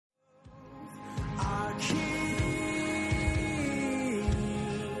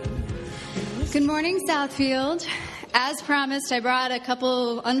Good morning, Southfield. As promised, I brought a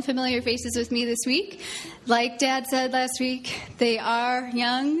couple unfamiliar faces with me this week. Like Dad said last week, they are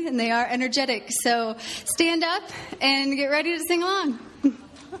young and they are energetic. So stand up and get ready to sing along.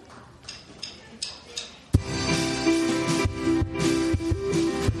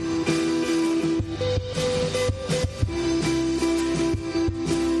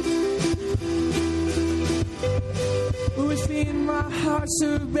 Within my heart's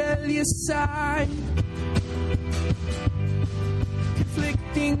rebellious side,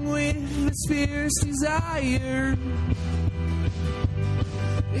 conflicting with this fierce desire,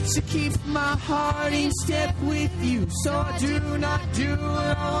 it's to keep my heart in step with you, so I do not do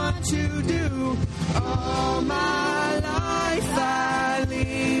what I want to do. All my life I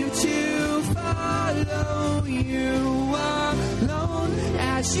live to follow you alone,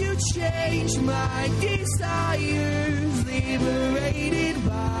 as you change my desires, liberated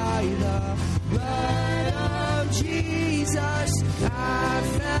by the blood of Jesus. I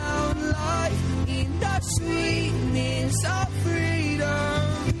found life in the sweetness of freedom.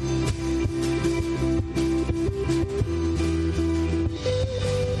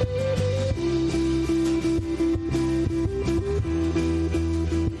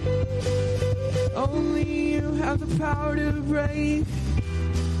 Only you have the power to break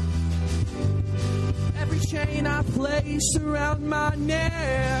every chain I place around my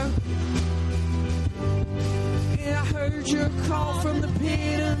neck. And I heard your call from the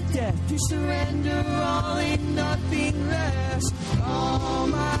pit of death to surrender all and nothing less. All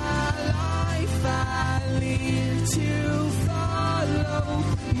my life I live to follow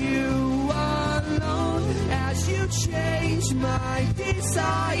you alone, as you change my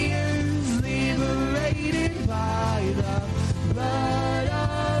desires, liberated by the blood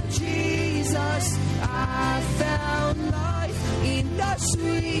of Jesus. I found life in the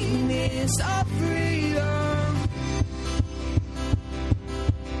sweetness of freedom.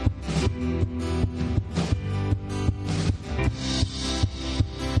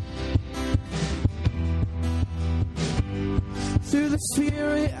 Through the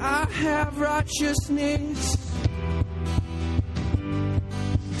Spirit I have righteousness,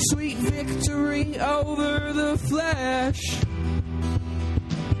 sweet victory over the flesh.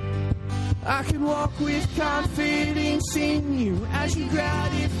 I can walk with confidence in you, as you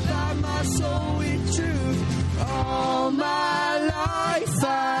gratify my soul with truth. All my life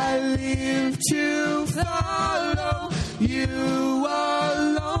I live to follow you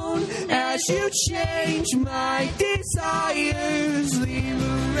alone, as you change my desires,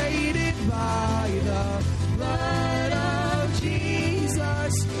 liberated by the blood of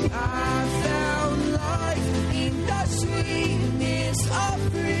Jesus. I found life in the sweetness of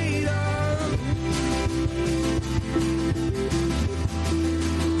freedom.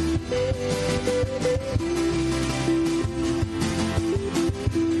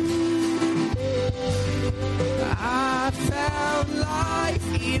 I found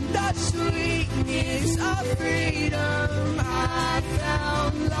life in the sweetness of freedom. I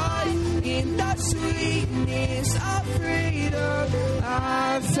found life in the sweetness of freedom.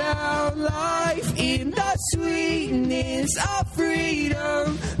 I found life in the sweetness of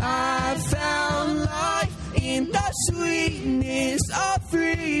freedom. I found life in the sweetness of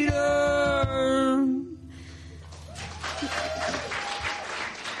freedom.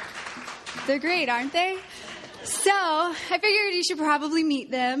 They're great, aren't they? So, I figured you should probably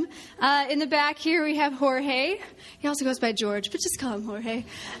meet them. In the back here we have Jorge. He also goes by George, but just call him Jorge.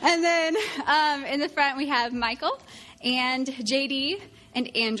 And then in the front we have Michael and JD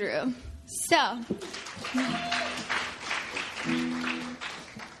and Andrew. So,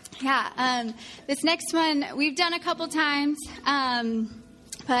 yeah, this next one we've done a couple times.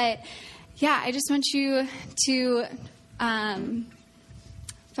 But, yeah, I just want you to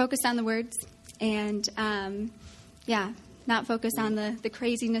focus on the words. And, not focus on the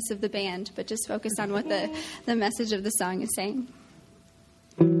craziness of the band, but just focus on what the message of the song is saying.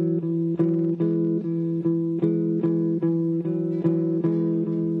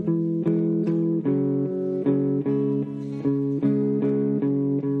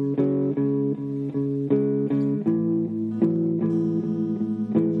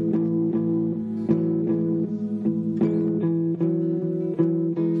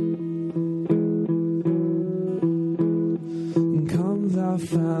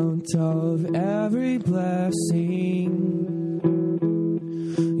 Fount of every blessing,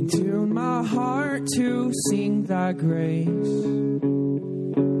 tune my heart to sing thy grace.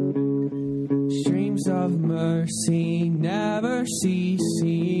 Streams of mercy never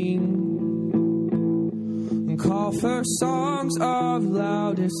ceasing, call offer songs of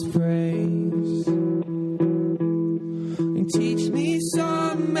loudest praise. And teach me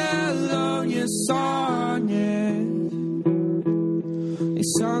some melodious sonnet,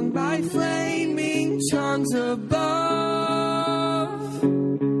 sung by flaming tongues above,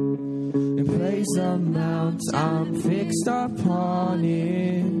 and praise the mount I'm fixed upon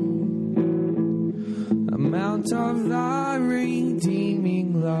it, a mount of thy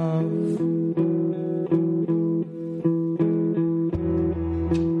redeeming love.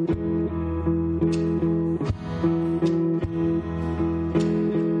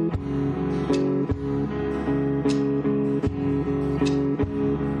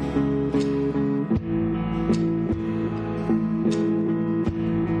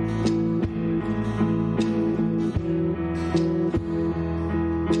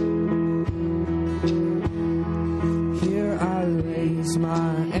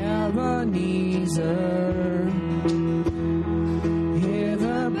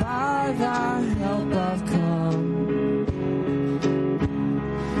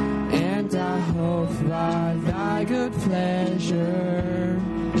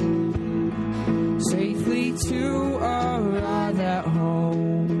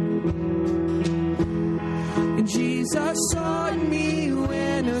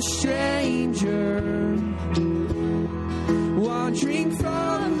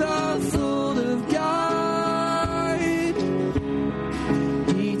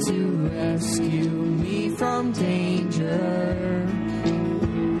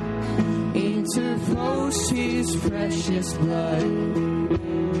 Precious blood.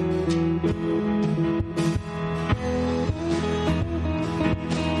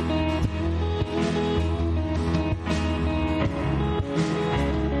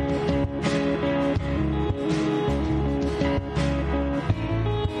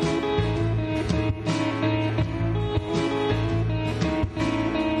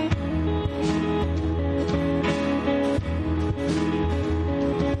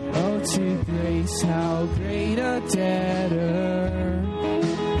 How great a debtor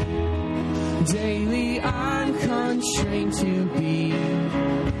daily I'm constrained to be.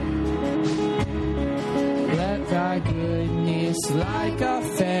 Let thy goodness like a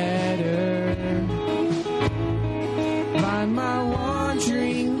fetter bind my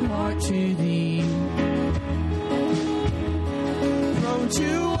wandering heart to thee. Prone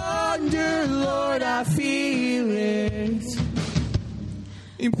to wander, Lord, I feel it,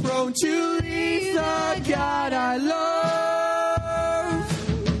 and prone to leave the God I love.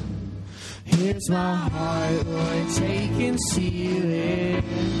 Here's my heart, Lord, take and seal it.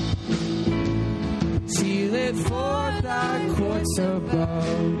 Seal it for thy courts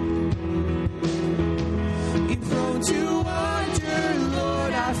above. And prone to wander,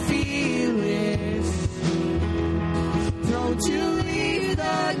 Lord, I feel it. Prone to leave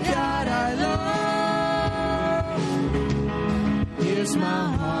the God I love. Here's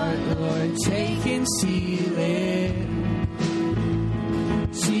my heart, Lord, take and seal it.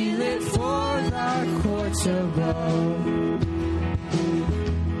 Seal it for thy courts above.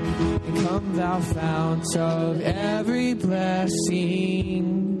 And come thou fount of every blessing,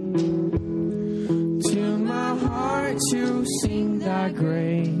 to my heart to sing thy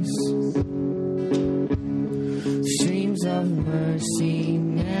grace. Streams of mercy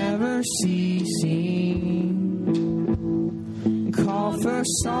never ceasing, call for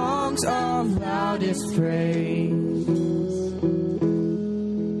songs of loudest praise.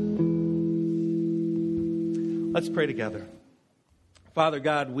 Let's pray together. Father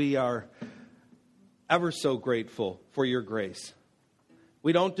God, we are ever so grateful for your grace.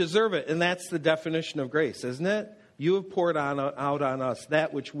 We don't deserve it, and that's the definition of grace, isn't it? You have poured out on us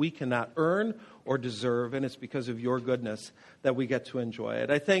that which we cannot earn or deserve, and it's because of your goodness that we get to enjoy it.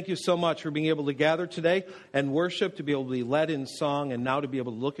 I thank you so much for being able to gather today and worship, to be able to be led in song, and now to be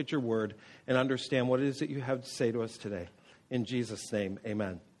able to look at your word and understand what it is that you have to say to us today. In Jesus' name,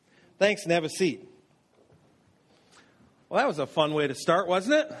 amen. Thanks, and have a seat. Well, that was a fun way to start,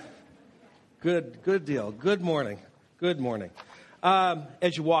 wasn't it? Good deal. Good morning. Good morning.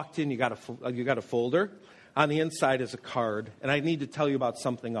 As you walked in, you got a folder. On the inside is a card, and I need to tell you about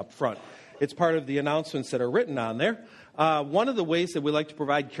something up front. It's part of the announcements that are written on there. One of the ways that we like to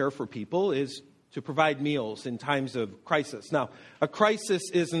provide care for people is to provide meals in times of crisis. Now, a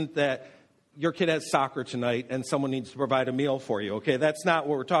crisis isn't that your kid has soccer tonight and someone needs to provide a meal for you, okay? That's not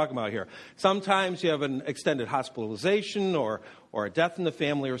what we're talking about here. Sometimes you have an extended hospitalization or or a death in the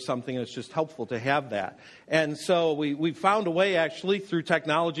family or something, and it's just helpful to have that. And so we found a way, actually, through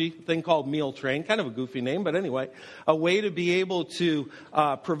technology, a thing called Meal Train, kind of a goofy name, but anyway, a way to be able to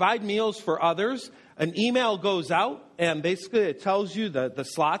provide meals for others. An email goes out, and basically it tells you the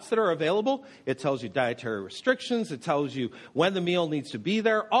slots that are available. It tells you dietary restrictions. It tells you when the meal needs to be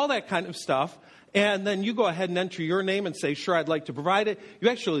there, all that kind of stuff. And then you go ahead and enter your name and say, sure, I'd like to provide it. You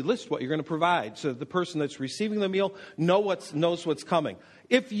actually list what you're going to provide so that the person that's receiving the meal knows what's coming.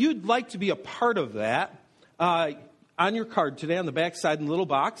 If you'd like to be a part of that, on your card today, on the back side in the little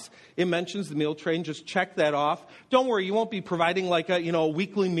box, it mentions the Meal Train. Just check that off. Don't worry, you won't be providing like a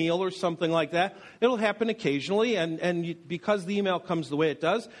weekly meal or something like that. It'll happen occasionally, and because the email comes the way it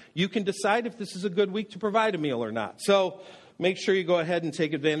does, you can decide if this is a good week to provide a meal or not. So make sure you go ahead and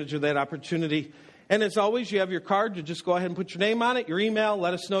take advantage of that opportunity. And as always, you have your card. You just go ahead and put your name on it, your email,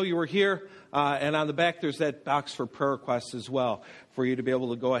 let us know you were here. And on the back, there's that box for prayer requests as well, for you to be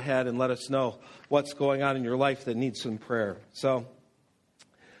able to go ahead and let us know what's going on in your life that needs some prayer. So,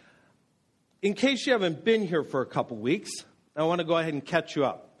 in case you haven't been here for a couple weeks, I want to go ahead and catch you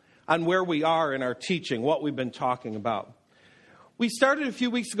up on where we are in our teaching, what we've been talking about. We started a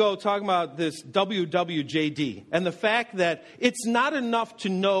few weeks ago talking about this WWJD and the fact that it's not enough to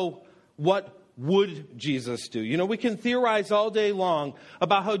know what would Jesus do. You know, we can theorize all day long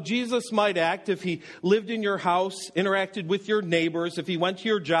about how Jesus might act if he lived in your house, interacted with your neighbors, if he went to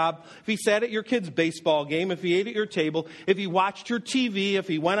your job, if he sat at your kid's baseball game, if he ate at your table, if he watched your TV, if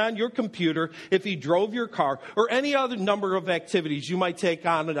he went on your computer, if he drove your car, or any other number of activities you might take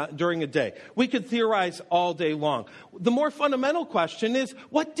on during a day. We could theorize all day long. The more fundamental question is,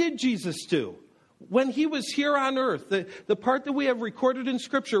 what did Jesus do? When he was here on earth, the part that we have recorded in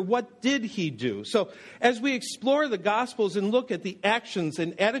Scripture, what did he do? So as we explore the Gospels and look at the actions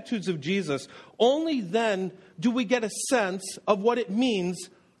and attitudes of Jesus, only then do we get a sense of what it means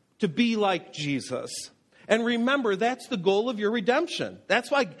to be like Jesus. And remember, that's the goal of your redemption.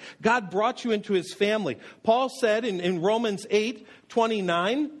 That's why God brought you into his family. Paul said in Romans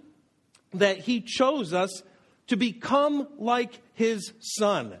 8:29 that he chose us to become like his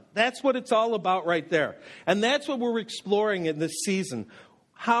son. That's what it's all about right there. And that's what we're exploring in this season.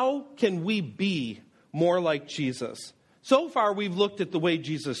 How can we be more like Jesus? So far, we've looked at the way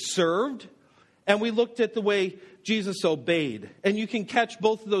Jesus served, and we looked at the way Jesus obeyed. And you can catch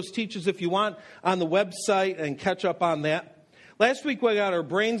both of those teachings if you want on the website and catch up on that. Last week, we got our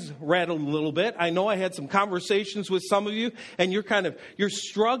brains rattled a little bit. I know I had some conversations with some of you, and you're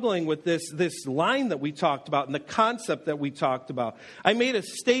struggling with this line that we talked about and the concept that we talked about. I made a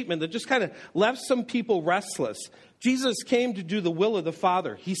statement that just kind of left some people restless. Jesus came to do the will of the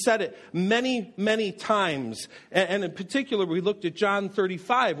Father. He said it many, many times. And in particular, we looked at John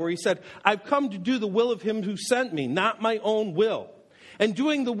 35, where he said, I've come to do the will of him who sent me, not my own will. And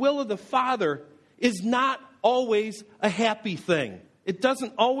doing the will of the Father is not always a happy thing. It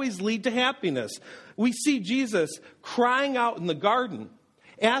doesn't always lead to happiness. We see Jesus crying out in the garden,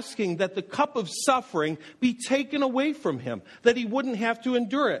 asking that the cup of suffering be taken away from him, that he wouldn't have to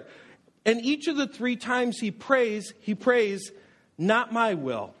endure it. And each of the 3 times he prays, not my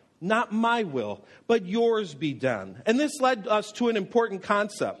will, but yours be done. And this led us to an important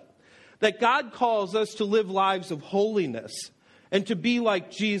concept, that God calls us to live lives of holiness and to be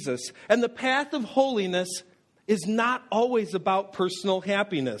like Jesus. And the path of holiness is not always about personal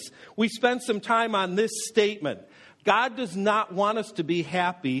happiness. We spent some time on this statement. God does not want us to be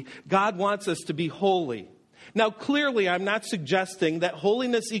happy. God wants us to be holy. Now, clearly, I'm not suggesting that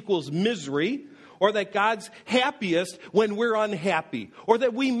holiness equals misery, or that God's happiest when we're unhappy, or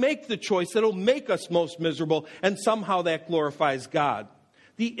that we make the choice that'll make us most miserable, and somehow that glorifies God.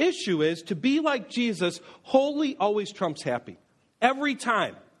 The issue is, to be like Jesus, holy always trumps happy. Every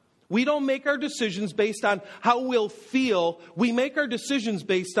time. We don't make our decisions based on how we'll feel. We make our decisions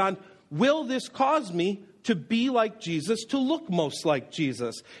based on, will this cause me to be like Jesus, to look most like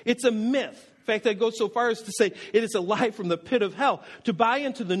Jesus? It's a myth. In fact, I go so far as to say it is a lie from the pit of hell to buy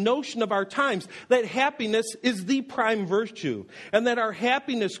into the notion of our times that happiness is the prime virtue, and that our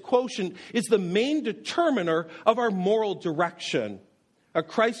happiness quotient is the main determiner of our moral direction. A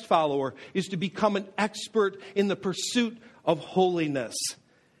Christ follower is to become an expert in the pursuit of holiness,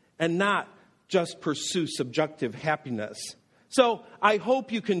 and not just pursue subjective happiness. So I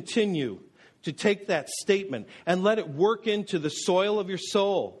hope you continue to take that statement and let it work into the soil of your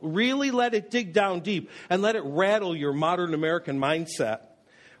soul. Really let it dig down deep and let it rattle your modern American mindset.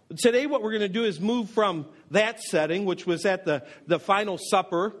 Today what we're going to do is move from that setting, which was at the final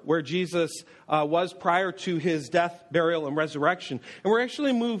supper where Jesus was prior to his death, burial, and resurrection. And we're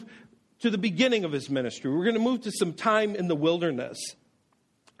actually move to the beginning of his ministry. We're going to move to some time in the wilderness.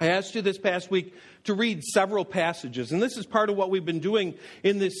 I asked you this past week to read several passages, and this is part of what we've been doing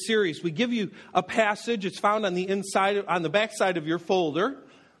in this series. We give you a passage. It's found on the back side of your folder,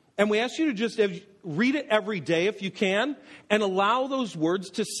 and we ask you to just read it every day if you can, and allow those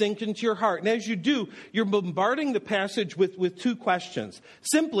words to sink into your heart. And as you do, you're bombarding the passage with two questions.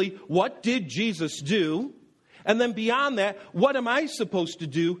 Simply, what did Jesus do? And then beyond that, what am I supposed to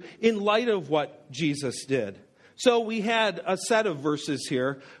do in light of what Jesus did? So we had a set of verses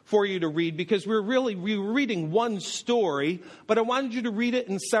here for you to read because we were reading one story, but I wanted you to read it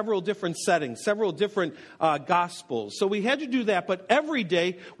in several different settings, several different gospels. So we had to do that, but every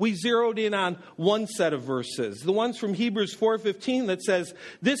day we zeroed in on one set of verses. The ones from Hebrews 4:15 that says,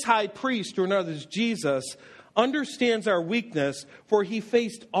 "This high priest," or in others, Jesus, "understands our weakness, for he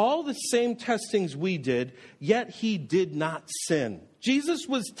faced all the same testings we did, yet he did not sin." Jesus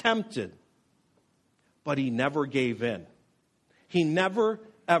was tempted, but he never gave in. He never,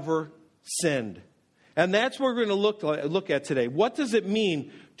 ever sinned. And that's what we're going to look at today. What does it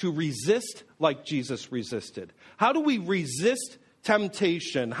mean to resist like Jesus resisted? How do we resist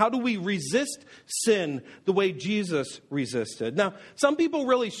temptation? How do we resist sin the way Jesus resisted? Now, some people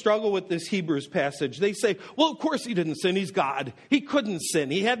really struggle with this Hebrews passage. They say, well, of course he didn't sin. He's God. He couldn't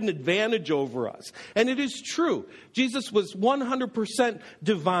sin. He had an advantage over us. And it is true. Jesus was 100%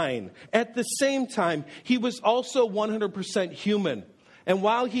 divine. At the same time, he was also 100% human. And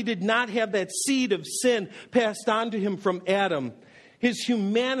while he did not have that seed of sin passed on to him from Adam, his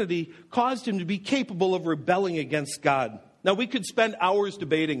humanity caused him to be capable of rebelling against God. Now, we could spend hours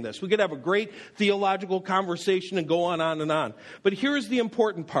debating this. We could have a great theological conversation and go on and on. But here's the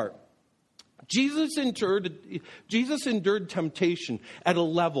important part. Jesus endured temptation at a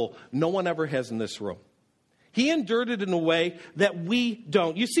level no one ever has in this room. He endured it in a way that we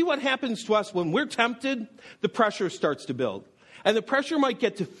don't. You see what happens to us when we're tempted? The pressure starts to build. And the pressure might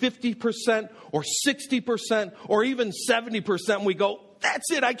get to 50% or 60% or even 70%. And we go,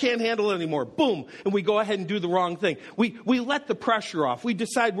 that's it, I can't handle it anymore. Boom. And we go ahead and do the wrong thing. We let the pressure off. We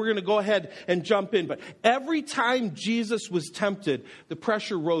decide we're going to go ahead and jump in. But every time Jesus was tempted, the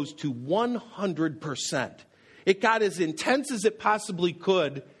pressure rose to 100%. It got as intense as it possibly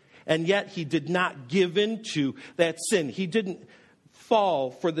could. And yet he did not give in to that sin. He didn't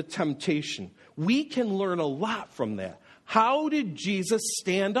fall for the temptation. We can learn a lot from that. How did Jesus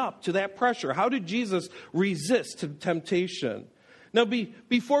stand up to that pressure? How did Jesus resist to temptation? Now,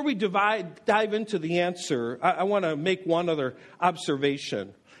 before we dive into the answer, I want to make one other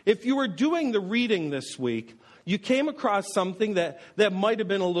observation. If you were doing the reading this week, you came across something that might have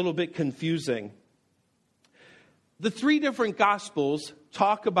been a little bit confusing. The three different Gospels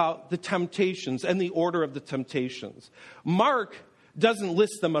talk about the temptations and the order of the temptations. Mark doesn't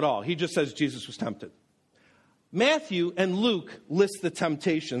list them at all. He just says Jesus was tempted. Matthew and Luke list the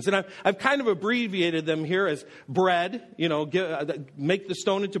temptations, and I've kind of abbreviated them here as bread, make the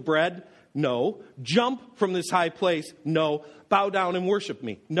stone into bread, no. Jump from this high place, no. Bow down and worship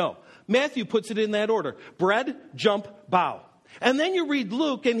me, no. Matthew puts it in that order, bread, jump, bow. And then you read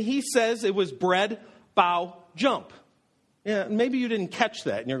Luke, and he says it was bread, bow, jump. Yeah, maybe you didn't catch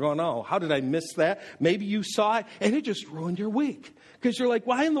that, and you're going, oh, how did I miss that? Maybe you saw it, and it just ruined your week. Because you're like,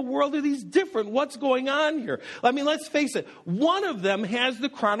 why in the world are these different? What's going on here? I mean, let's face it. One of them has the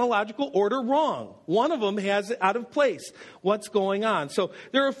chronological order wrong. One of them has it out of place. What's going on? So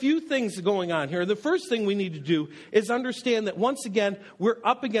there are a few things going on here. The first thing we need to do is understand that, once again, we're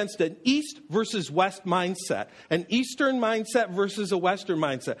up against an East versus West mindset. An Eastern mindset versus a Western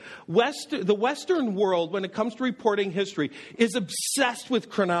mindset. The Western world, when it comes to reporting history, is obsessed with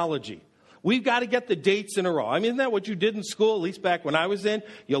chronology. We've got to get the dates in a row. I mean, isn't that what you did in school, at least back when I was in?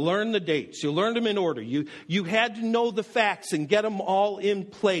 You learned the dates. You learned them in order. You had to know the facts and get them all in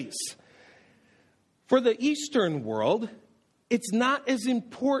place. For the Eastern world, it's not as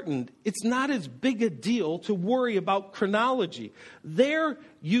important, it's not as big a deal to worry about chronology. They're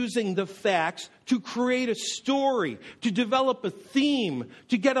using the facts to create a story, to develop a theme,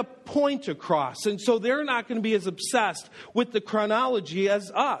 to get a point across. And so they're not going to be as obsessed with the chronology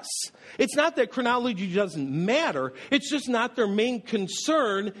as us. It's not that chronology doesn't matter, it's just not their main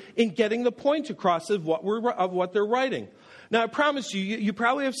concern in getting the point across of what they're writing. Now, I promise you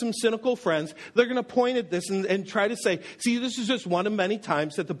probably have some cynical friends. They're going to point at this and try to say, see, this is just one of many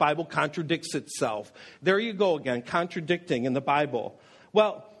times that the Bible contradicts itself. There you go again, contradicting in the Bible.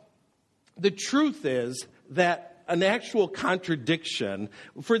 Well, the truth is that an actual contradiction,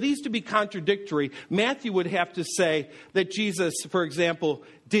 for these to be contradictory, Matthew would have to say that Jesus, for example,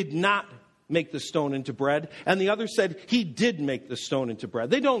 did not make the stone into bread. And the other said he did make the stone into bread.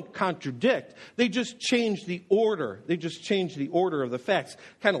 They don't contradict. They just change the order. They just change the order of the facts.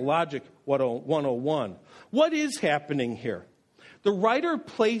 Kind of logic 101. What is happening here? The writer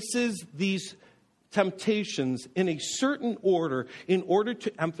places these temptations in a certain order in order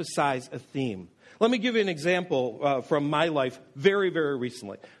to emphasize a theme. Let me give you an example from my life very, very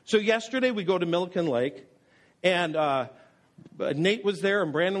recently. So yesterday we go to Milliken Lake, and Nate was there,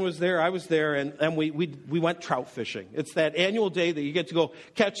 and Brandon was there, I was there, and we went trout fishing. It's that annual day that you get to go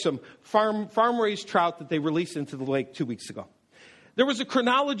catch some farm-raised trout that they released into the lake 2 weeks ago. There was a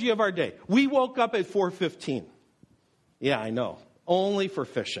chronology of our day. We woke up at 4:15. Yeah, I know. Only for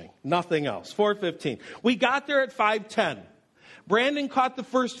fishing. Nothing else. 4:15. We got there at 5:10. Brandon caught the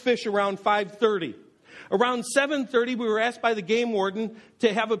first fish around 5:30. Around 7:30, we were asked by the game warden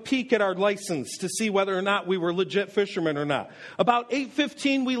to have a peek at our license to see whether or not we were legit fishermen or not. About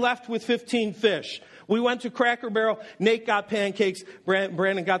 8:15, we left with 15 fish. We went to Cracker Barrel. Nate got pancakes.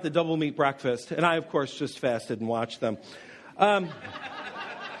 Brandon got the double meat breakfast. And I, of course, just fasted and watched them.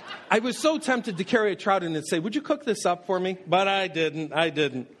 I was so tempted to carry a trout in and say, would you cook this up for me? But I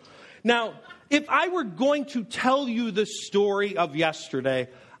didn't. Now, if I were going to tell you the story of yesterday,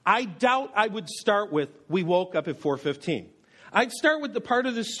 I doubt I would start with, we woke up at 4:15. I'd start with the part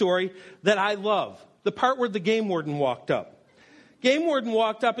of the story that I love, the part where the game warden walked up. Game warden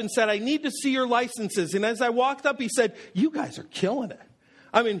walked up and said, I need to see your licenses. And as I walked up, he said, you guys are killing it.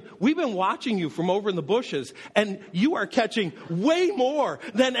 I mean, we've been watching you from over in the bushes, and you are catching way more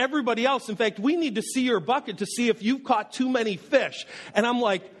than everybody else. In fact, we need to see your bucket to see if you've caught too many fish. And I'm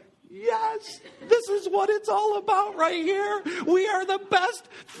like, yes, this is what it's all about right here. We are the best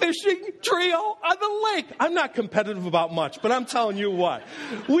fishing trio on the lake. I'm not competitive about much, but I'm telling you what.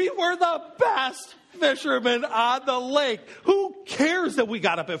 We were the best fishermen on the lake. Who cares that we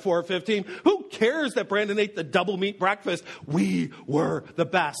got up at 4:15? Who cares that Brandon ate the double meat breakfast? We were the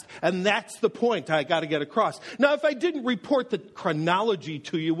best. And that's the point I got to get across. Now, if I didn't report the chronology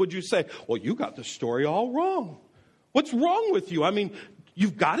to you, would you say, well, you got the story all wrong? What's wrong with you? I mean,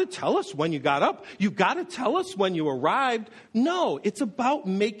 you've got to tell us when you got up. You've got to tell us when you arrived. No, it's about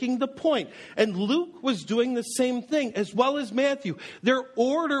making the point. And Luke was doing the same thing, as well as Matthew. Their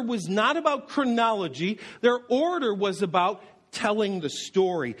order was not about chronology. Their order was about telling the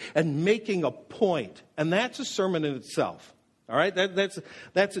story and making a point. And that's a sermon in itself. All right,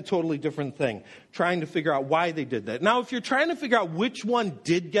 that's a totally different thing, trying to figure out why they did that. Now, if you're trying to figure out which one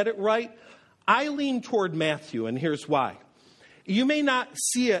did get it right, I lean toward Matthew, and here's why. You may not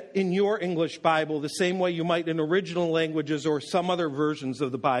see it in your English Bible the same way you might in original languages or some other versions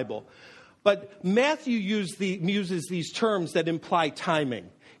of the Bible. But Matthew uses these terms that imply timing.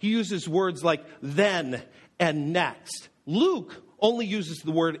 He uses words like then and next. Luke only uses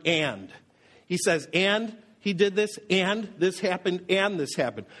the word and. He says, and he did this, and this happened, and this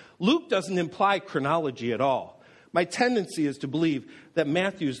happened. Luke doesn't imply chronology at all. My tendency is to believe that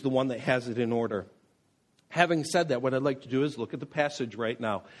Matthew's the one that has it in order. Having said that, what I'd like to do is look at the passage right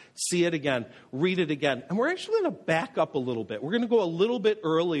now, see it again, read it again. And we're actually going to back up a little bit. We're going to go a little bit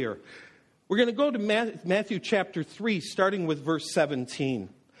earlier. We're going to go to Matthew chapter 3, starting with verse 17.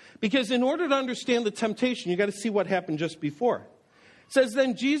 Because in order to understand the temptation, you've got to see what happened just before. It says,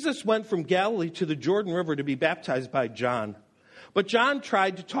 then Jesus went from Galilee to the Jordan River to be baptized by John. But John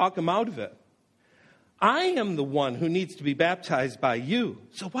tried to talk him out of it. I am the one who needs to be baptized by you.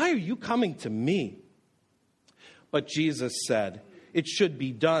 So why are you coming to me? But Jesus said, it should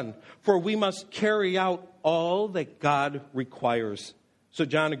be done, for we must carry out all that God requires. So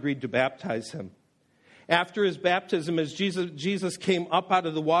John agreed to baptize him. After his baptism, as Jesus came up out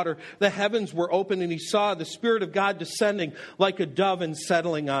of the water, the heavens were open, and he saw the Spirit of God descending like a dove and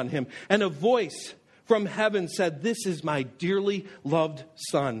settling on him. And a voice from heaven said, this is my dearly loved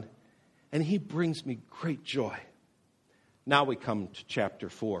Son, and he brings me great joy. Now we come to chapter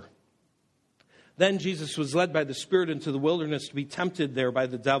 4. Then Jesus was led by the Spirit into the wilderness to be tempted there by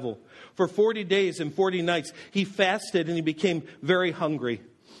the devil. For 40 days and 40 nights he fasted, and he became very hungry.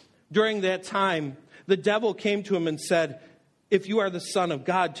 During that time, the devil came to him and said, if you are the Son of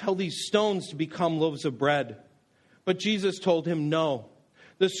God, tell these stones to become loaves of bread. But Jesus told him no.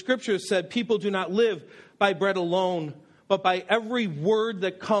 The Scriptures said people do not live by bread alone, but by every word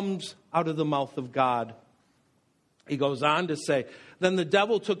that comes out of the mouth of God. He goes on to say, then the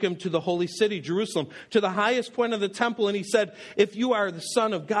devil took him to the holy city, Jerusalem, to the highest point of the temple, and he said, if you are the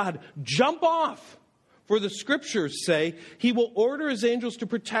Son of God, jump off. For the Scriptures say, he will order his angels to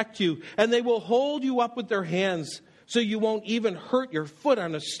protect you, and they will hold you up with their hands, so you won't even hurt your foot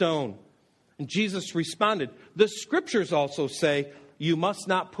on a stone. And Jesus responded, the Scriptures also say, you must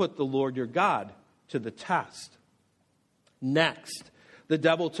not put the Lord your God to the test. Next, the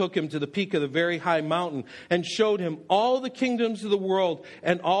devil took him to the peak of the very high mountain and showed him all the kingdoms of the world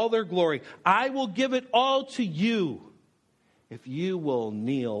and all their glory. I will give it all to you if you will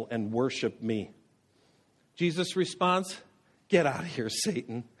kneel and worship me. Jesus' response, get out of here,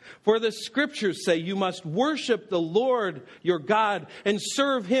 Satan. For the scriptures say you must worship the Lord your God and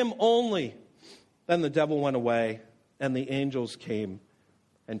serve him only. Then the devil went away and the angels came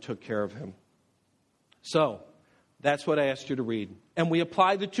and took care of him. So, that's what I asked you to read. And we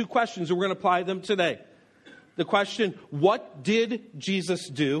apply the two questions, and we're going to apply them today. The question, what did Jesus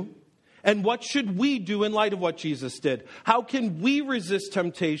do? And what should we do in light of what Jesus did? How can we resist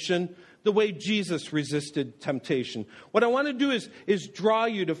temptation the way Jesus resisted temptation? What I want to do is draw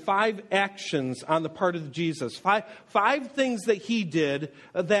you to 5 actions on the part of Jesus. Five things that he did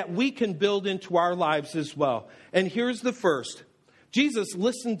that we can build into our lives as well. And here's the first. Jesus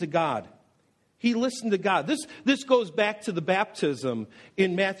listened to God. He listened to God. This goes back to the baptism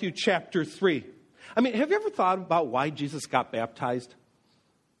in Matthew chapter 3. I mean, have you ever thought about why Jesus got baptized?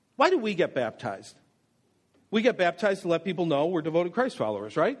 Why do we get baptized? We get baptized to let people know we're devoted Christ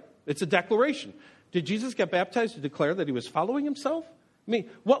followers, right? It's a declaration. Did Jesus get baptized to declare that he was following himself? I mean,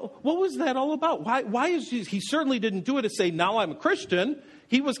 what was that all about? Why is Jesus? He certainly didn't do it to say, now I'm a Christian.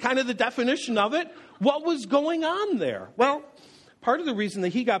 He was kind of the definition of it. What was going on there? Well, part of the reason that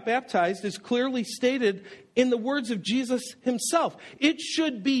he got baptized is clearly stated in the words of Jesus himself. It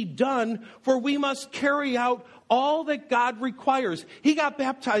should be done, for we must carry out all that God requires. He got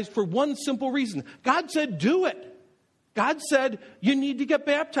baptized for one simple reason. God said, do it. God said, you need to get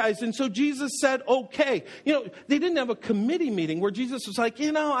baptized. And so Jesus said, okay. You know, they didn't have a committee meeting where Jesus was like,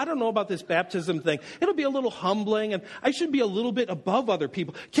 I don't know about this baptism thing. It'll be a little humbling and I should be a little bit above other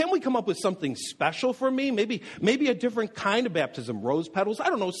people. Can we come up with something special for me? Maybe a different kind of baptism, rose petals. I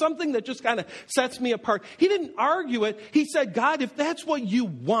don't know, something that just kind of sets me apart. He didn't argue it. He said, God, if that's what you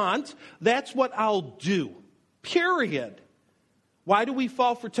want, that's what I'll do. Period. Why do we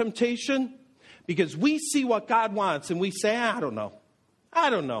fall for temptation? Because we see what God wants and we say, I don't know.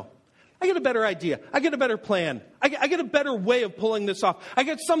 I get a better idea. I get a better plan. I get a better way of pulling this off. I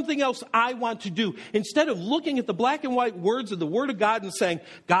get something else I want to do. Instead of looking at the black and white words of the Word of God and saying,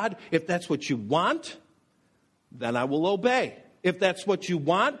 God, if that's what you want, then I will obey. If that's what you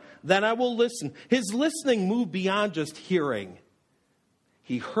want, then I will listen. His listening moved beyond just hearing.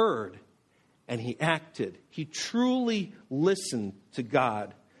 He heard and he acted. He truly listened to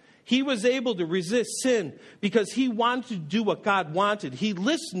God. He was able to resist sin because he wanted to do what God wanted. He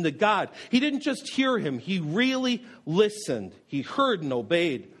listened to God. He didn't just hear him. He really listened. He heard and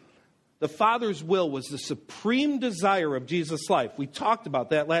obeyed. The Father's will was the supreme desire of Jesus' life. We talked about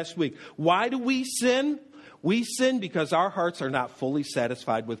that last week. Why do we sin? We sin because our hearts are not fully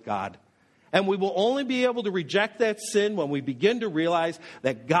satisfied with God. And we will only be able to reject that sin when we begin to realize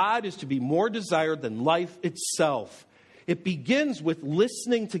that God is to be more desired than life itself. It begins with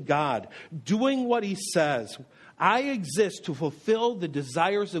listening to God, doing what he says. I exist to fulfill the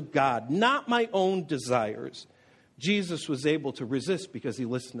desires of God, not my own desires. Jesus was able to resist because he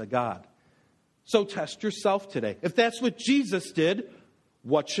listened to God. So test yourself today. If that's what Jesus did,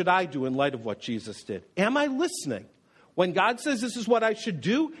 what should I do in light of what Jesus did? Am I listening? When God says this is what I should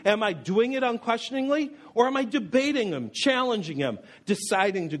do, am I doing it unquestioningly? Or am I debating him, challenging him,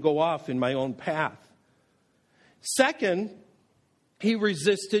 deciding to go off in my own path? Second, he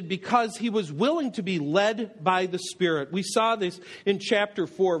resisted because he was willing to be led by the Spirit. We saw this in chapter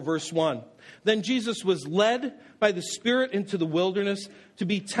 4, verse 1. Then Jesus was led by the Spirit into the wilderness to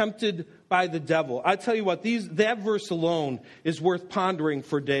be tempted by the devil. I tell you what, that verse alone is worth pondering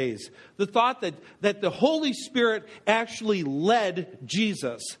for days. The thought that the Holy Spirit actually led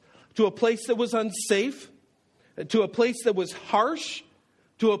Jesus to a place that was unsafe, to a place that was harsh,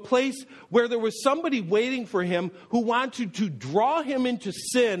 to a place where there was somebody waiting for him who wanted to draw him into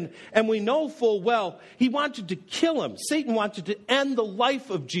sin. And we know full well he wanted to kill him. Satan wanted to end the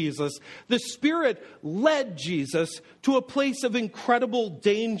life of Jesus. The Spirit led Jesus to a place of incredible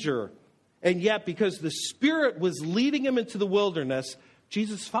danger. And yet, because the Spirit was leading him into the wilderness,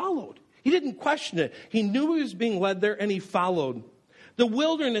 Jesus followed. He didn't question it. He knew he was being led there and he followed. The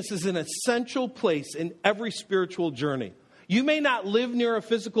wilderness is an essential place in every spiritual journey. You may not live near a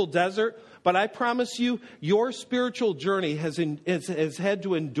physical desert, but I promise you, your spiritual journey has had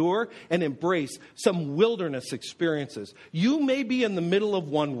to endure and embrace some wilderness experiences. You may be in the middle of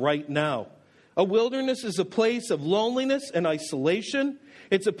one right now. A wilderness is a place of loneliness and isolation.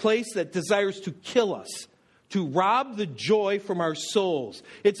 It's a place that desires to kill us, to rob the joy from our souls.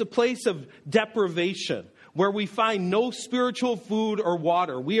 It's a place of deprivation, where we find no spiritual food or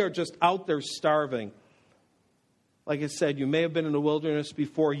water. We are just out there starving. Like I said, you may have been in the wilderness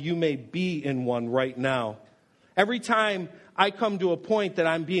before. You may be in one right now. Every time I come to a point that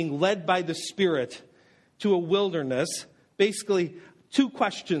I'm being led by the Spirit to a wilderness, basically 2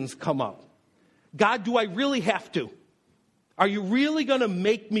 questions come up. God, do I really have to? Are you really going to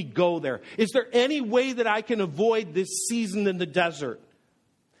make me go there? Is there any way that I can avoid this season in the desert?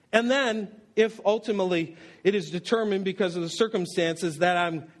 And then, if ultimately it is determined because of the circumstances that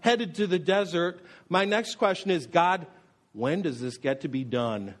I'm headed to the desert, my next question is, God, when does this get to be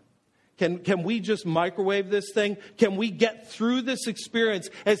done? Can we just microwave this thing? Can we get through this experience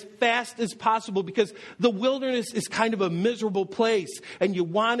as fast as possible? Because the wilderness is kind of a miserable place, and you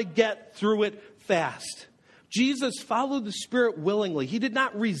want to get through it fast. Jesus followed the Spirit willingly. He did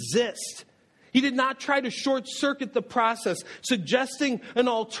not resist. He did not try to short-circuit the process, suggesting an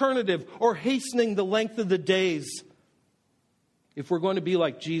alternative or hastening the length of the days. If we're going to be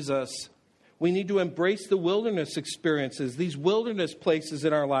like Jesus, we need to embrace the wilderness experiences, these wilderness places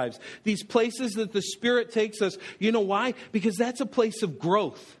in our lives, these places that the Spirit takes us. You know why? Because that's a place of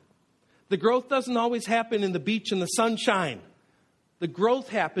growth. The growth doesn't always happen in the beach and the sunshine. The growth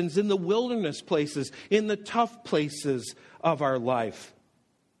happens in the wilderness places, in the tough places of our life.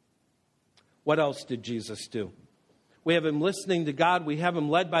 What else did Jesus do? We have him listening to God. We have him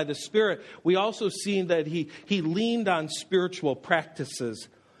led by the Spirit. We also see that he leaned on spiritual practices.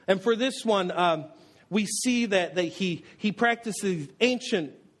 And for this one, we see that he practices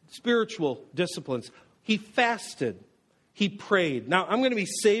ancient spiritual disciplines. He fasted. He prayed. Now, I'm going to be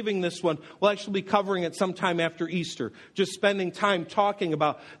saving this one. We'll actually be covering it sometime after Easter, just spending time talking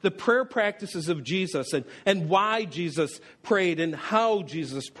about the prayer practices of Jesus and why Jesus prayed and how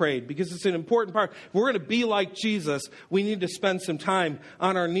Jesus prayed, because it's an important part. If we're going to be like Jesus, we need to spend some time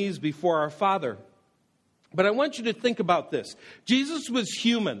on our knees before our Father. But I want you to think about this. Jesus was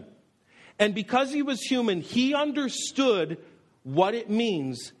human, and because he was human, he understood what it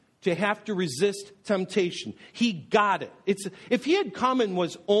means to have to resist temptation. He got it. If he had come and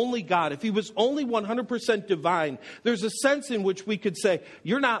was only God, if he was only 100% divine, there's a sense in which we could say,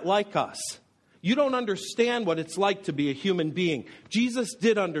 you're not like us. You don't understand what it's like to be a human being. Jesus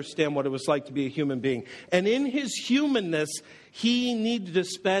did understand what it was like to be a human being. And in his humanness, he needed to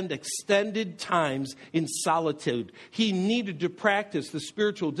spend extended times in solitude. He needed to practice the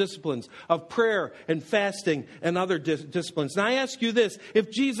spiritual disciplines of prayer and fasting and other disciplines. Now I ask you this, if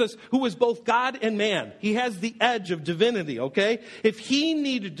Jesus, who was both God and man, he has the edge of divinity, okay? If he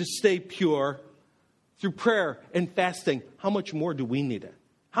needed to stay pure through prayer and fasting, how much more do we need it?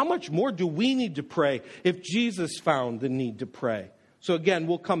 How much more do we need to pray if Jesus found the need to pray? So again,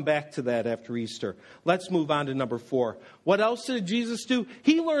 we'll come back to that after Easter. Let's move on to number 4. What else did Jesus do?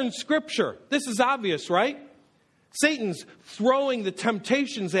 He learned Scripture. This is obvious, right? Satan's throwing the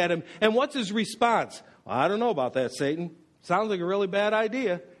temptations at him. And what's his response? Well, I don't know about that, Satan. Sounds like a really bad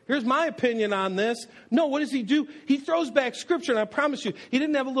idea. Here's my opinion on this. No, what does he do? He throws back Scripture, and I promise you, he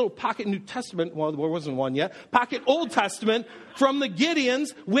didn't have a little pocket New Testament. Well, there wasn't one yet. Pocket Old Testament from the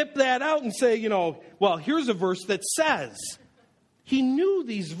Gideons. Whip that out and say, well, here's a verse that says. He knew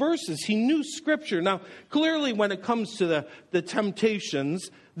these verses. He knew Scripture. Now, clearly, when it comes to the temptations,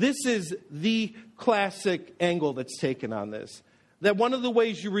 this is the classic angle that's taken on this. That one of the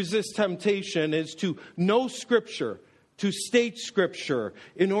ways you resist temptation is to know Scripture, to state Scripture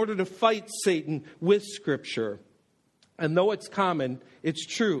in order to fight Satan with Scripture. And though it's common, it's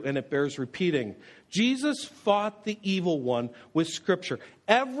true and it bears repeating. Jesus fought the evil one with Scripture.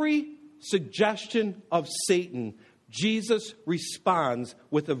 Every suggestion of Satan, Jesus responds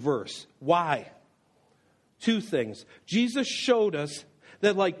with a verse. Why? 2 things. Jesus showed us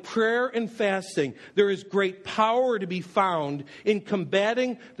that like prayer and fasting, there is great power to be found in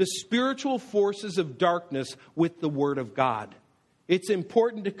combating the spiritual forces of darkness with the Word of God. It's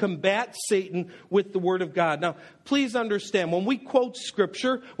important to combat Satan with the Word of God. Now, please understand, when we quote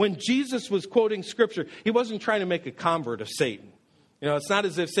Scripture, when Jesus was quoting Scripture, he wasn't trying to make a convert of Satan. It's not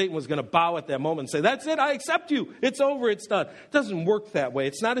as if Satan was going to bow at that moment and say, that's it, I accept you. It's over, it's done. It doesn't work that way.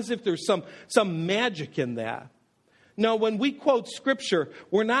 It's not as if there's some magic in that. No, when we quote Scripture,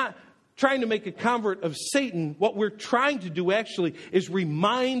 we're not trying to make a convert of Satan. What we're trying to do actually is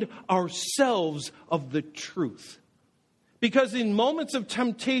remind ourselves of the truth. Because in moments of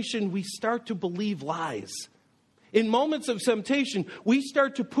temptation, we start to believe lies. In moments of temptation, we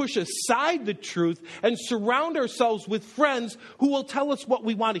start to push aside the truth and surround ourselves with friends who will tell us what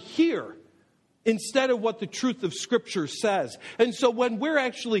we want to hear instead of what the truth of Scripture says. And so when we're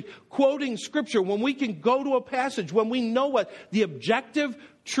actually quoting Scripture, when we can go to a passage, when we know what the objective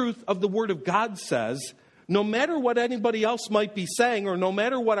truth of the Word of God says, No matter what anybody else might be saying, or no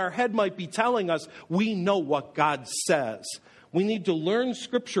matter what our head might be telling us, we know what God says. We need to learn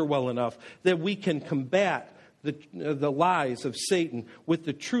Scripture well enough that we can combat the lies of Satan with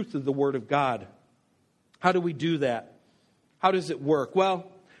the truth of the Word of God. How do we do that? How does it work?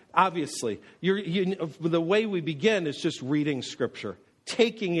 Well, obviously, the way we begin is just reading Scripture,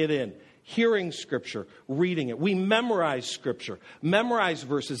 taking it in, hearing Scripture, reading it. We memorize Scripture, memorize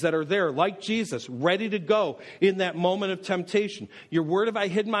verses that are there, like Jesus, ready to go in that moment of temptation. Your word have I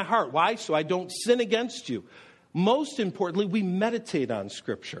hid in my heart. Why? So I don't sin against you. Most importantly, we meditate on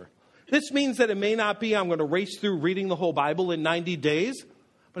Scripture. This means that it may not be I'm going to race through reading the whole Bible in 90 days,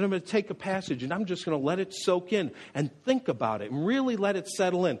 but I'm going to take a passage and I'm just going to let it soak in and think about it and really let it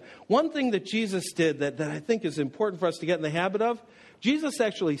settle in. One thing that Jesus did that I think is important for us to get in the habit of, Jesus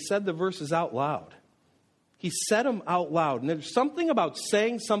actually said the verses out loud. He said them out loud. And there's something about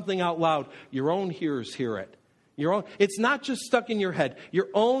saying something out loud, your own hearers hear it. It's not just stuck in your head. Your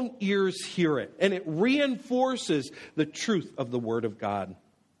own ears hear it. And it reinforces the truth of the Word of God.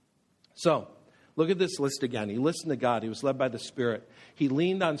 So, look at this list again. He listened to God. He was led by the Spirit. He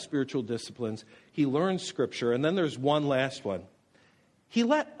leaned on spiritual disciplines. He learned Scripture. And then there's one last one. He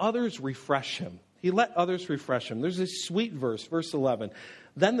let others refresh him. There's this sweet verse, verse 11.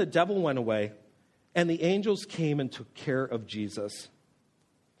 Then the devil went away, and the angels came and took care of Jesus.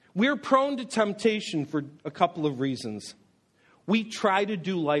 We're prone to temptation for a couple of reasons. We try to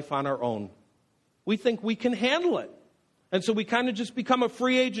do life on our own. We think we can handle it. And so we kind of just become a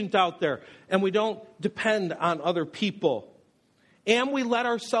free agent out there, and we don't depend on other people. And we let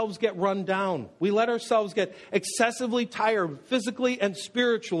ourselves get run down. We let ourselves get excessively tired, physically and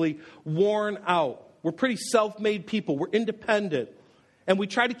spiritually worn out. We're pretty self-made people. We're independent. And we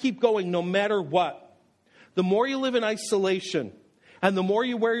try to keep going no matter what. The more you live in isolation and the more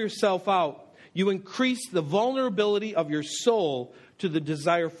you wear yourself out, you increase the vulnerability of your soul to the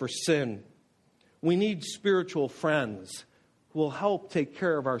desire for sin. We need spiritual friends who will help take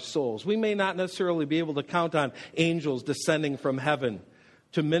care of our souls. We may not necessarily be able to count on angels descending from heaven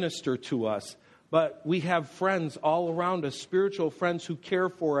to minister to us, but we have friends all around us, spiritual friends who care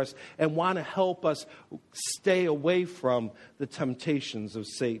for us and want to help us stay away from the temptations of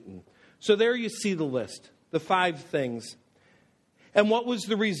Satan. So there you see the list, the 5 things. And what was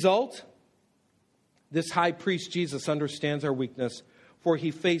the result? This high priest Jesus understands our weakness, for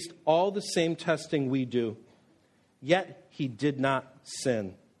he faced all the same testing we do, yet he did not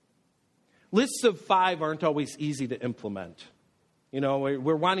sin. Lists of 5 aren't always easy to implement. You know,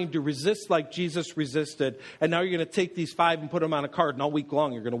 we're wanting to resist like Jesus resisted, and now you're going to take these 5 and put them on a card, and all week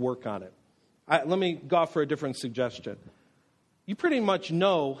long you're going to work on it. Let me go off for a different suggestion. You pretty much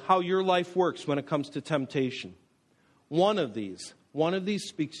know how your life works when it comes to temptation. One of these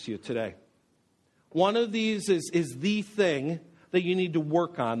speaks to you today. One of these is the thing that you need to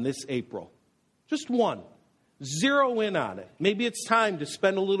work on this April. Just one. Zero in on it. Maybe it's time to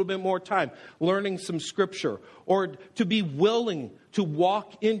spend a little bit more time learning some Scripture, or to be willing to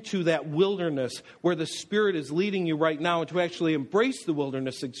walk into that wilderness where the Spirit is leading you right now, and to actually embrace the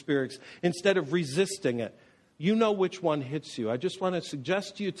wilderness experience instead of resisting it. You know which one hits you. I just want to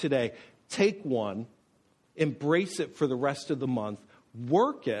suggest to you today, take one, embrace it for the rest of the month,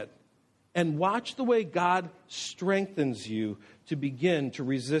 work it, and watch the way God strengthens you to begin to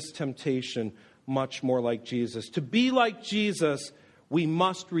resist temptation much more like Jesus. To be like Jesus, we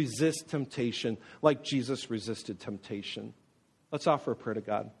must resist temptation like Jesus resisted temptation. Let's offer a prayer to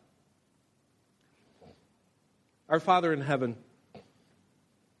God. Our Father in heaven,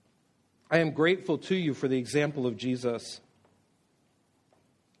 I am grateful to you for the example of Jesus.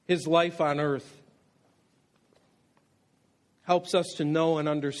 His life on earth helps us to know and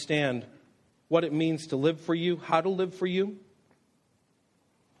understand what it means to live for you, how to live for you.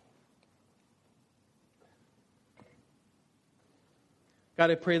 God,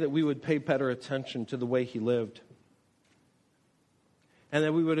 I pray that we would pay better attention to the way he lived, and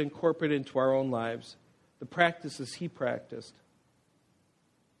that we would incorporate into our own lives the practices he practiced,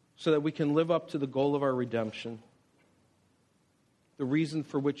 so that we can live up to the goal of our redemption, the reason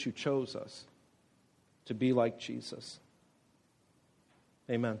for which you chose us, to be like Jesus.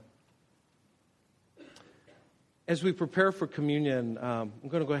 Amen. As we prepare for communion, I'm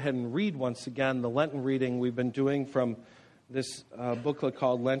going to go ahead and read once again the Lenten reading we've been doing from this booklet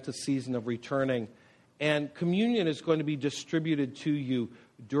called Lent, a Season of Returning. And communion is going to be distributed to you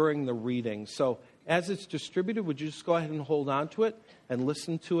during the reading. So as it's distributed, would you just go ahead and hold on to it and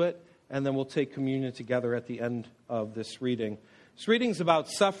listen to it, and then we'll take communion together at the end of this reading. This reading is about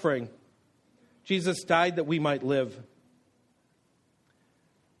suffering. Jesus died that we might live.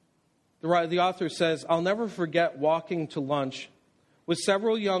 The author says, I'll never forget walking to lunch with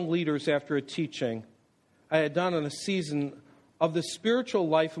several young leaders after a teaching I had done on a season of the spiritual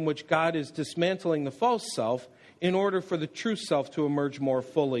life in which God is dismantling the false self in order for the true self to emerge more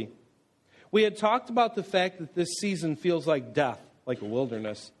fully. We had talked about the fact that this season feels like death, like a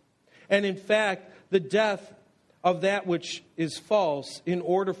wilderness. And in fact, the death of that which is false in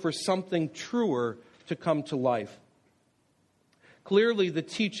order for something truer to come to life. Clearly, the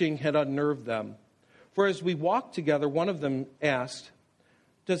teaching had unnerved them. For as we walked together, one of them asked,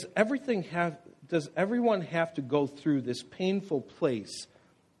 Does everyone have to go through this painful place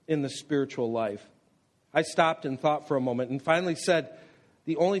in the spiritual life? I stopped and thought for a moment and finally said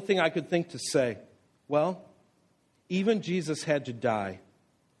the only thing I could think to say, well, even Jesus had to die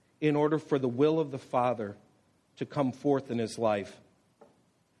in order for the will of the Father to come forth in his life.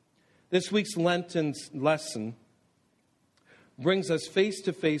 This week's Lenten lesson brings us face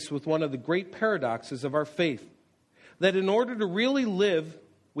to face with one of the great paradoxes of our faith, that in order to really live,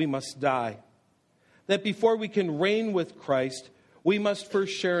 we must die. That before we can reign with Christ, we must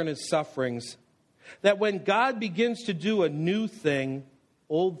first share in his sufferings. That when God begins to do a new thing,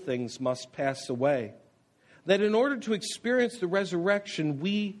 old things must pass away. That in order to experience the resurrection,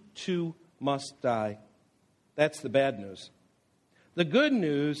 we too must die. That's the bad news. The good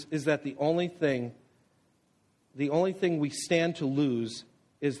news is that the only thing we stand to lose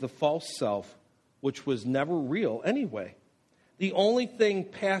is the false self, which was never real anyway. The only thing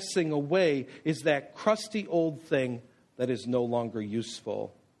passing away is that crusty old thing that is no longer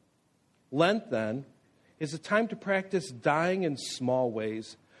useful. Lent, then, is a time to practice dying in small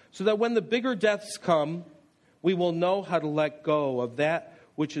ways, so that when the bigger deaths come, we will know how to let go of that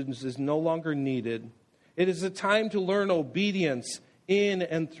which is no longer needed. It is a time to learn obedience in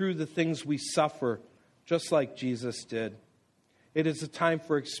and through the things we suffer, just like Jesus did. It is a time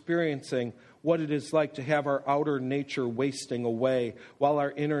for experiencing what it is like to have our outer nature wasting away while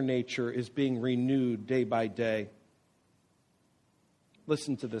our inner nature is being renewed day by day.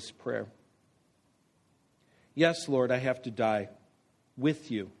 Listen to this prayer. Yes, Lord, I have to die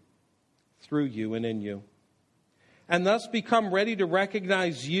with you, through you, and in you. And thus become ready to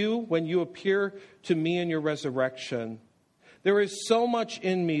recognize you when you appear to me in your resurrection. There is so much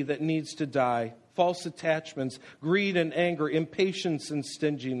in me that needs to die. False attachments, greed and anger, impatience and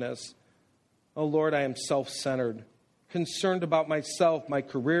stinginess. Oh Lord, I am self-centered, concerned about myself, my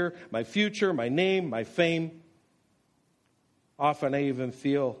career, my future, my name, my fame. Often I even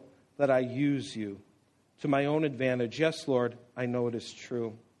feel that I use you to my own advantage. Yes, Lord, I know it is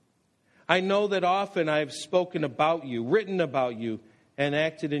true. I know that often I have spoken about you, written about you, and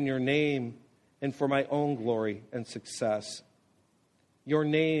acted in your name and for my own glory and success. Your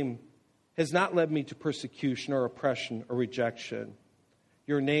name has not led me to persecution or oppression or rejection.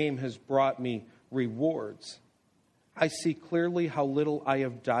 Your name has brought me rewards. I see clearly how little I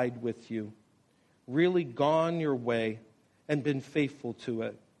have died with you, really gone your way and been faithful to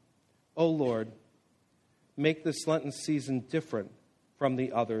it. Oh Lord, make this Lenten season different from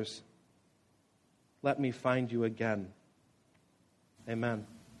the others. Let me find you again. Amen.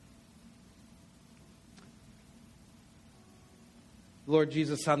 Lord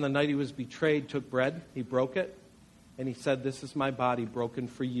Jesus, on the night he was betrayed, took bread, he broke it, and he said, "This is my body broken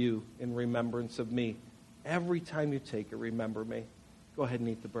for you in remembrance of me. Every time you take it, remember me." Go ahead and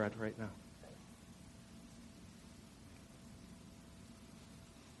eat the bread right now.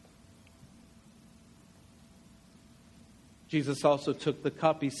 Jesus also took the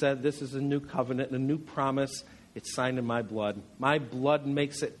cup. He said, "This is a new covenant and a new promise. It's signed in my blood. My blood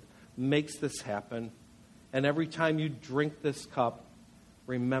makes this happen. And every time you drink this cup,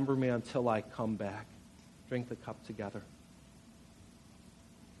 remember me until I come back." Drink the cup together.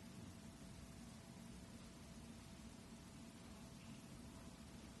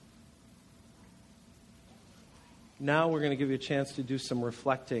 Now we're going to give you a chance to do some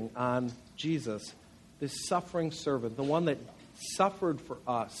reflecting on Jesus, this suffering servant, the one that suffered for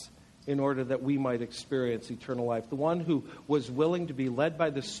us in order that we might experience eternal life, the one who was willing to be led by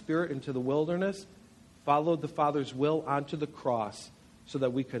the Spirit into the wilderness, followed the Father's will onto the cross so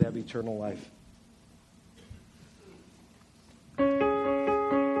that we could have eternal life.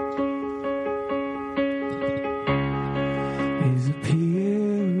 His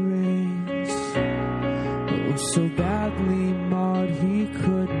appearance, oh so badly marred, he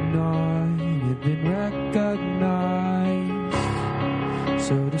could not have been recognized,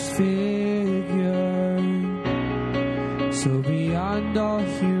 so disfigured, so beyond all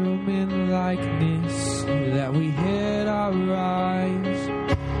human likeness, that we hid our eyes,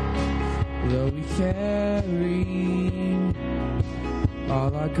 though we carried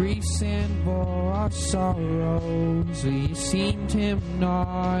All our griefs and bore our sorrows, we esteemed him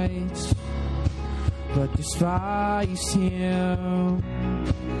not, but despised him,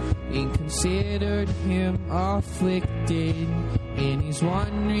 and considered him afflicted, and he's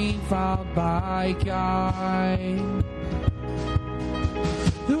one reviled by God.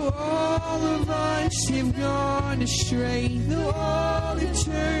 Though all of us have gone astray, though all have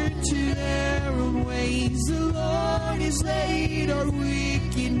turned to their own ways, the Lord has laid our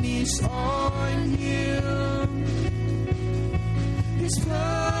wickedness on him. His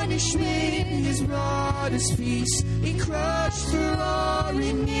punishment has brought us peace. He crushed for our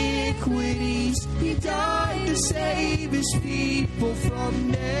iniquities. He died to save his people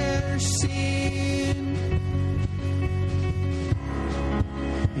from their sin.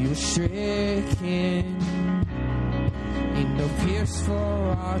 He was stricken and pierced for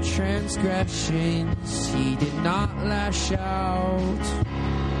our transgressions. He did not lash out,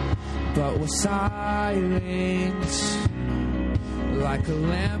 but was silent. Like a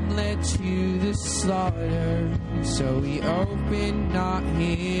lamb led to the slaughter, so he opened not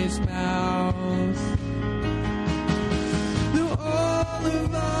his mouth. Though all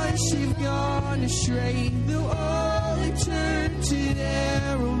of us have gone astray, though all have turned to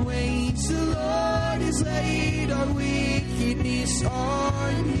their own ways, the Lord has laid our wickedness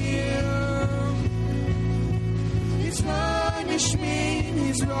on him. His punishment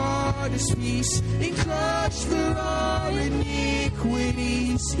has wrought us peace, and crushed for our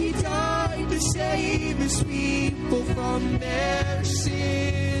iniquities. He died to save his people from their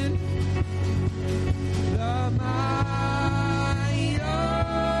sin. The might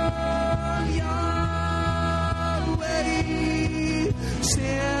of Yahweh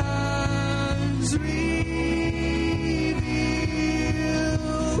stands revealed,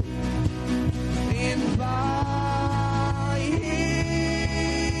 and by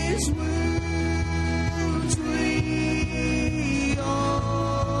his wounds we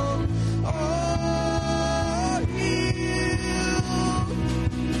all are healed.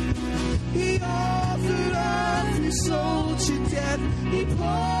 He offered up his soul to death. He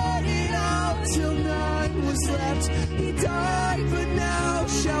poured it out till none was left. He died, but now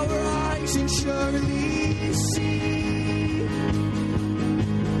shall rise and surely see.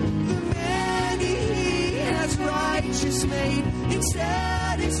 The man he has righteous made, and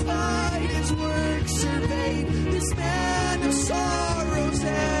satisfied his works surveyed. This man of sorrows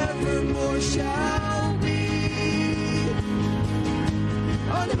evermore shall be.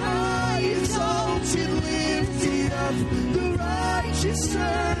 On high exalted, lifted up, the righteous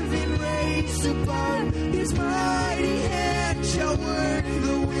servant raised above. His mighty hand shall work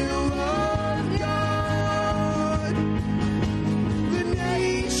the will of God. The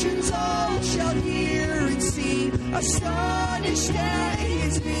nations all shall hear and see, astonished at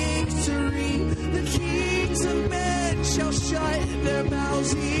his victory. The kings of men shall shut their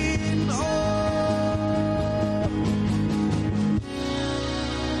mouths in awe.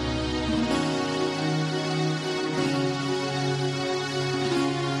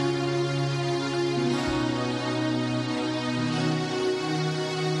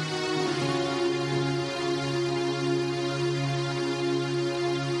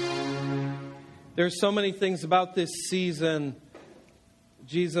 There's so many things about this season,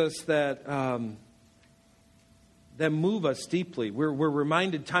 Jesus, that move us deeply. We're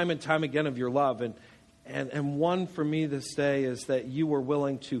reminded time and time again of your love. And one for me this day is that you were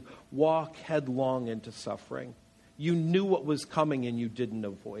willing to walk headlong into suffering. You knew what was coming and you didn't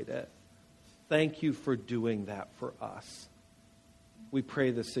avoid it. Thank you for doing that for us. We pray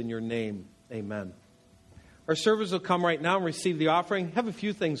this in your name. Amen. Our servers will come right now and receive the offering. I have a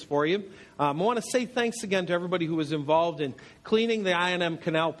few things for you. I want to say thanks again to everybody who was involved in cleaning the I&M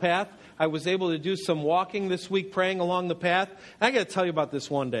Canal path. I was able to do some walking this week, praying along the path. I got to tell you about this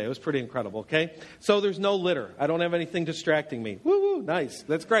one day. It was pretty incredible, okay? So there's no litter. I don't have anything distracting me. Woo, nice.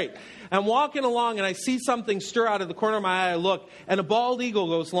 That's great. I'm walking along, and I see something stir out of the corner of my eye. I look, and a bald eagle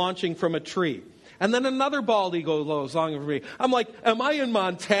goes launching from a tree. And then another bald eagle goes along for me. I'm like, am I in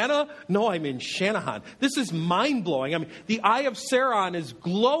Montana? No, I'm in Shanahan. This is mind-blowing. I mean, the Eye of Saron is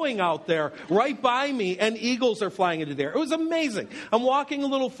glowing out there right by me, and eagles are flying into the air. It was amazing. I'm walking a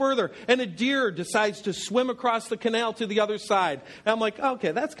little further, and a deer decides to swim across the canal to the other side. And I'm like,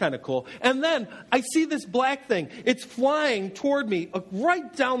 okay, that's kind of cool. And then I see this black thing. It's flying toward me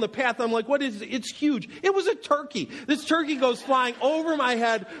right down the path. I'm like, what is it? It's huge. It was a turkey. This turkey goes flying over my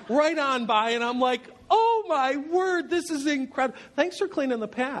head right on by, and I'm like, oh my word, this is incredible. Thanks for cleaning the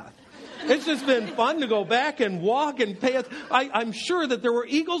path. It's just been fun to go back and walk and pay it. I'm sure that there were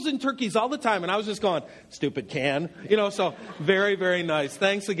eagles and turkeys all the time, and I was just going, stupid can. So very, very nice.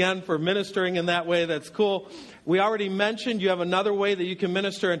 Thanks again for ministering in that way. That's cool. We already mentioned you have another way that you can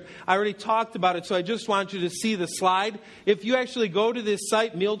minister, and I already talked about it, so I just want you to see the slide. If you actually go to this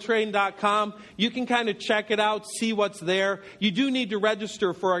site, mealtrain.com, you can kind of check it out, see what's there. You do need to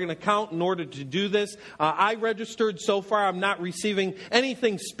register for an account in order to do this. I registered so far. I'm not receiving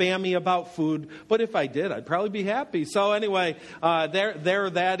anything spammy about food, but if I did, I'd probably be happy. So anyway, there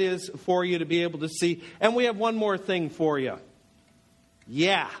that is for you to be able to see. And we have one more thing for you.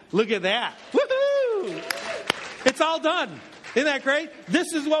 Yeah, look at that. Woohoo! It's all done. Isn't that great?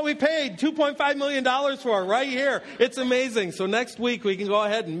 This is what we paid $2.5 million for right here. It's amazing. So next week we can go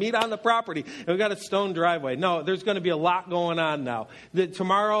ahead and meet on the property. And we've got a stone driveway. No, there's going to be a lot going on now.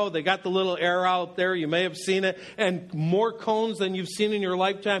 Tomorrow they got the little air out there. You may have seen it. And more cones than you've seen in your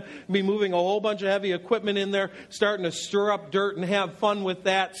lifetime. We'll be moving a whole bunch of heavy equipment in there, starting to stir up dirt and have fun with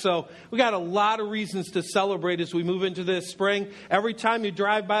that. So we got a lot of reasons to celebrate as we move into this spring. Every time you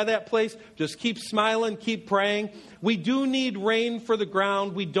drive by that place, just keep smiling, keep praying. We do need rain for the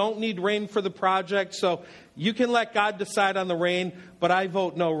ground. We don't need rain for the project. So you can let God decide on the rain, but I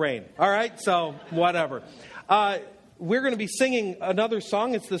vote no rain. All right? So whatever. We're going to be singing another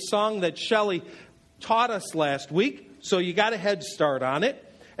song. It's the song that Shelley taught us last week. So you got a head start on it.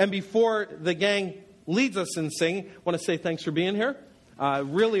 And before the gang leads us in singing, I want to say thanks for being here.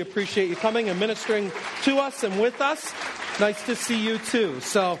 Really appreciate you coming and ministering to us and with us. Nice to see you too.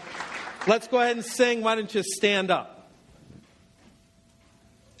 So let's go ahead and sing. Why don't you stand up?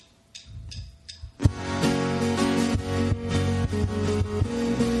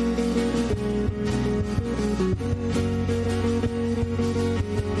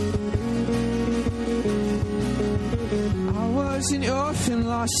 I was an orphan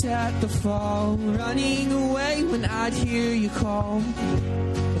lost at the fall, running away when I'd hear you call.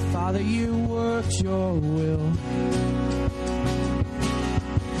 But Father, you worked your will.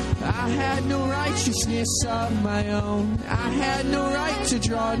 I had no righteousness of my own. I had no right to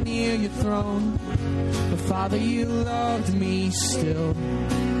draw near your throne. But Father, you loved me still.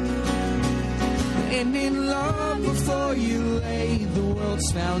 And in love before you laid the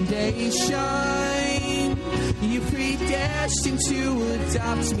world's foundation, you predestined to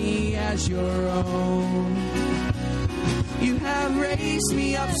adopt me as your own. You have raised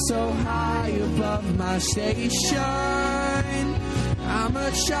me up so high above my station. I'm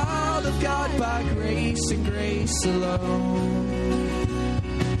a child of God by grace and grace alone.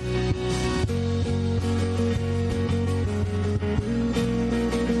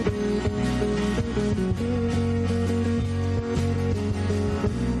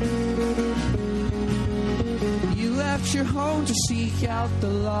 You left your home to seek out the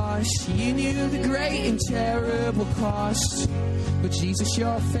lost. You knew the great and terrible cost. But Jesus,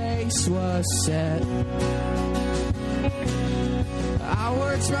 your face was set. I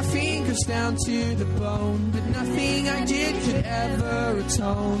worked my fingers down to the bone, but nothing I did could ever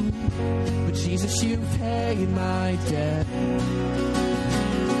atone. But Jesus, you paid my debt.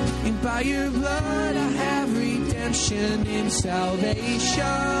 And by your blood I have redemption and salvation.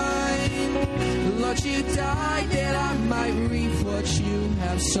 Lord, you died that I might reap what you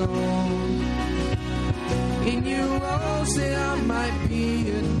have sown. And you rose that I might be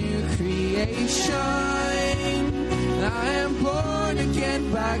a new creation. I am born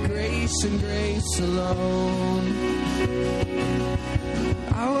again by grace and grace alone.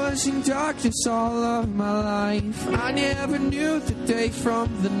 I was in darkness all of my life. I never knew the day from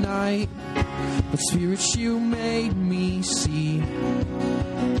the night. But Spirit, you made me see.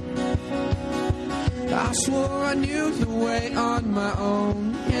 I swore I knew the way on my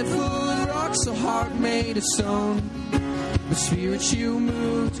own. Head full of rocks, a heart made of stone. But Spirit, you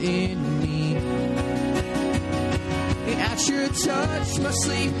moved in me. At your touch, my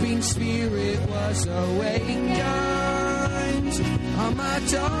sleeping spirit was awakened. On my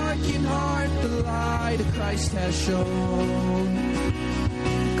darkened heart, the light of Christ has shone.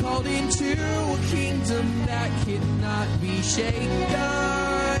 Called into a kingdom that cannot be shaken.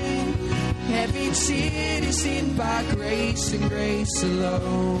 Heaven citizen by grace and grace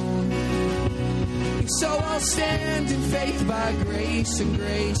alone. And so I'll stand in faith by grace and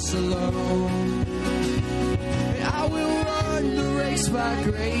grace alone. I will run the race by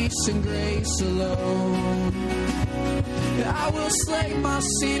grace and grace alone. I will slay my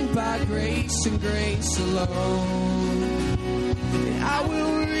sin by grace and grace alone. I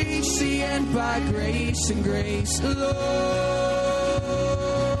will reach the end by grace and grace alone.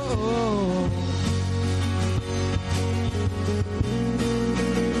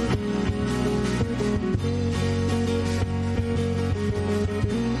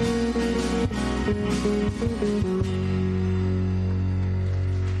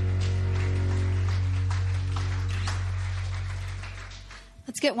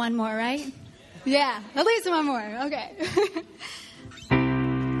 Let's get one more, right? Yeah, at least one more. Okay.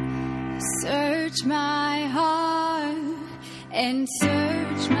 Search my heart and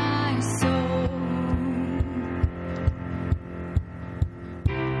search my soul.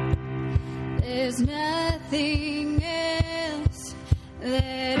 There's nothing else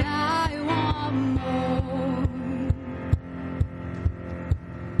that I want more.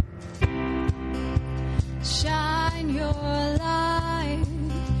 Shine your light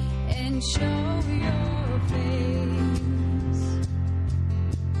and show your face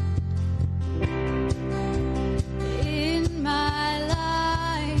in my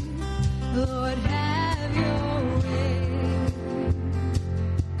life, Lord, have your way.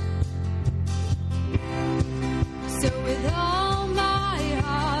 So with all my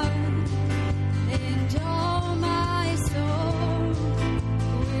heart and all my soul,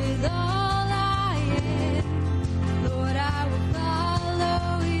 with all I am, Lord, I will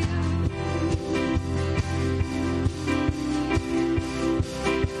follow you.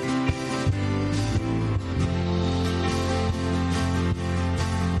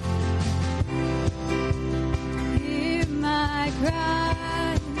 Hear my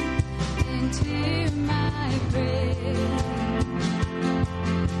cry and hear my prayer.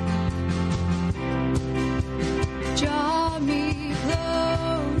 Draw me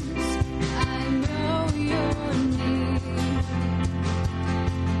close, I know you're near.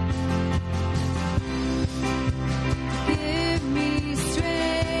 Give me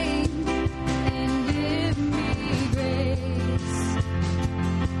strength and give me grace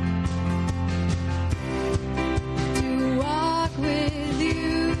to walk with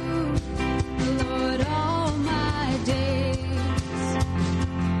you, Lord, all my days.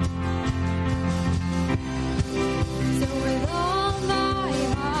 So with all my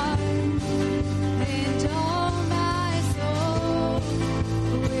heart and all my soul,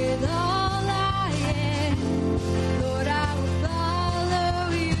 with all I am, Lord, I will follow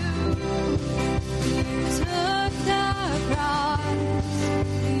you. You took the cross,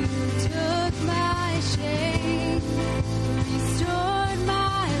 you took my shame, restored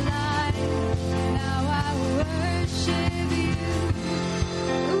my life. Now I will worship you.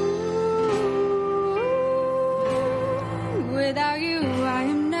 Ooh, without you, I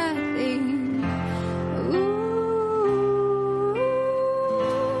am nothing. Ooh,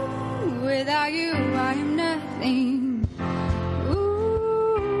 without you, I am nothing.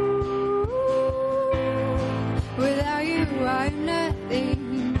 Ooh, without you, I am nothing.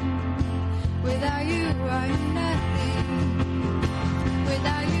 Without you, I am nothing.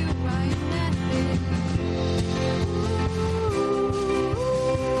 Without you, I am nothing. Ooh,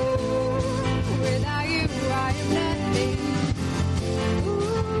 without you, I am nothing. Ooh,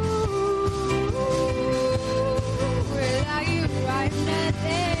 without you, I am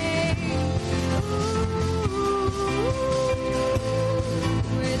nothing. Ooh,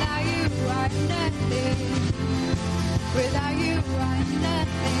 without you, I am nothing. Without you, I'm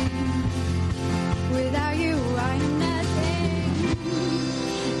nothing. Without you, I'm nothing.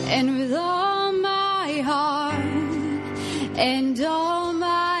 And with all my heart and all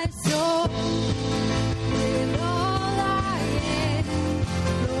my soul, with all I am,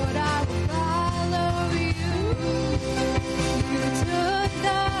 Lord, I will follow you. You took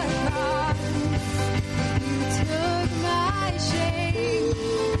the cross, you took my shame,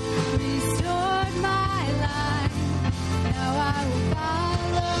 restored my life. Now I will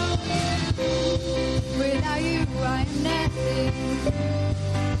follow you. Without you, I'm nothing.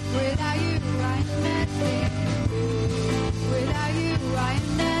 Without you, I'm nothing. Without you,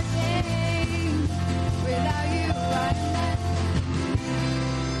 I'm nothing. Without you, I'm nothing.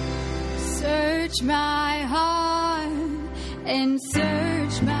 Search my heart and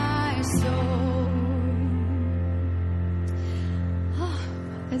search my soul. Oh,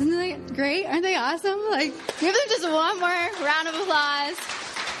 isn't that great? Aren't they awesome? Like, give them just one more round of applause.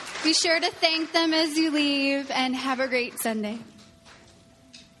 Be sure to thank them as you leave, and have a great Sunday.